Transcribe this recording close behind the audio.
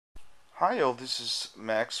Hi, all. This is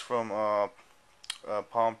Max from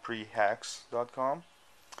palmprehacks.com.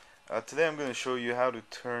 Today I'm going to show you how to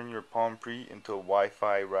turn your Palm Pre into a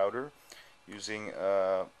Wi-Fi router using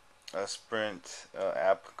a Sprint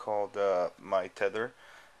app called My Tether,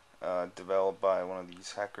 developed by one of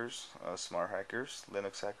these hackers, smart hackers,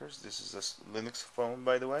 Linux hackers. This is a Linux phone,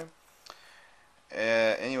 by the way.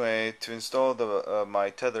 Anyway, to install the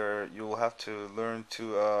My Tether, you'll have to learn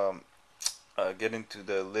to get into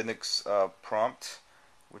the Linux prompt,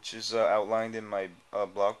 which is outlined in my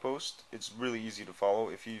blog post. It's really easy to follow.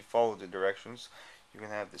 If you follow the directions, you can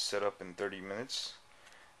have this set up in 30 minutes.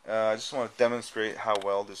 I just want to demonstrate how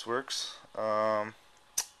well this works. So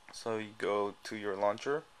you go to your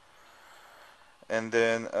launcher and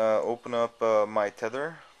then open up My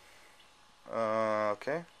Tether.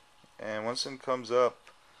 Okay, and once it comes up,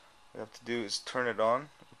 what you have to do is turn it on,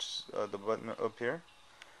 which is the button up here,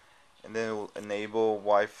 and then it will enable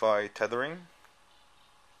Wi-Fi tethering.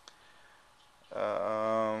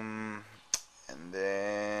 And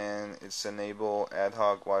then it's enable ad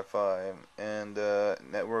hoc Wi-Fi, and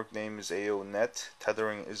network name is AONet.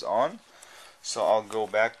 Tethering is on. So I'll go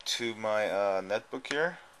back to my netbook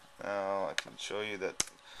here. Now I can show you that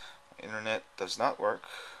internet does not work.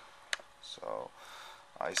 So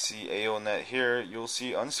I see AONet here. You'll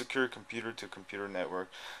see unsecured computer to computer network.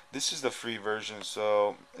 This is the free version,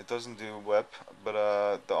 so it doesn't do web. But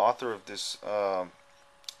the author of this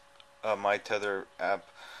My Tether app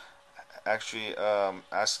actually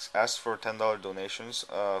asks for $10 donations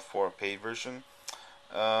for a paid version.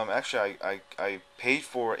 Actually, I paid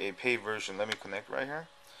for a paid version. Let me connect right here.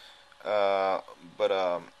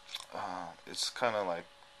 But it's kind of like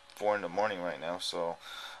 4 in the morning right now, so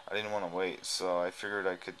I didn't want to wait. So I figured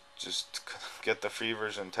I could just get the free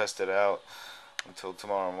version, test it out until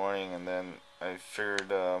tomorrow morning, and then I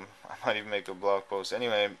figured I might even make a blog post.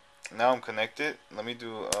 Anyway, now I'm connected. Let me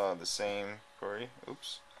do the same query.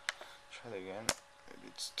 Oops. Try that again. Maybe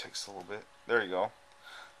it takes a little bit. There you go.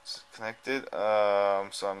 It's connected.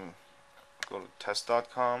 So I'm go to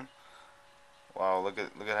test.com. Wow, look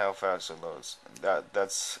at how fast it loads.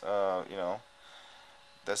 That's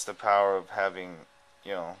that's the power of having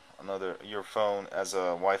your phone as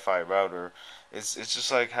a Wi-Fi router. It's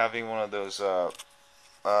just like having one of those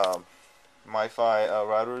Wi-Fi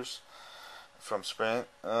routers from Sprint.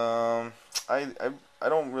 I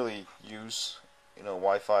don't really use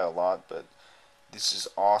Wi-Fi a lot, but this is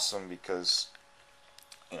awesome because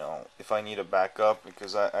if I need a backup,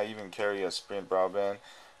 because I even carry a Sprint broadband.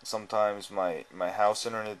 Sometimes my house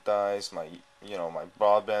internet dies, my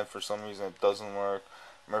broadband for some reason it doesn't work,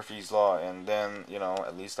 Murphy's Law, and then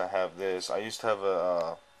at least I have this. I used to have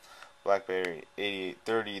a BlackBerry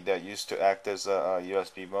 8830 that used to act as a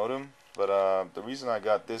USB modem, but the reason I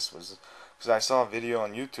got this was because I saw a video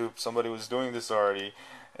on YouTube. Somebody was doing this already,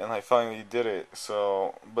 and I finally did it.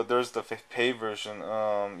 So, but there's the paid version.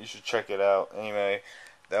 You should check it out. Anyway,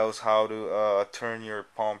 that was how to turn your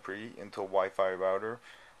Palm Pre into a Wi-Fi router.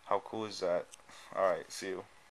 How cool is that? Alright, see you.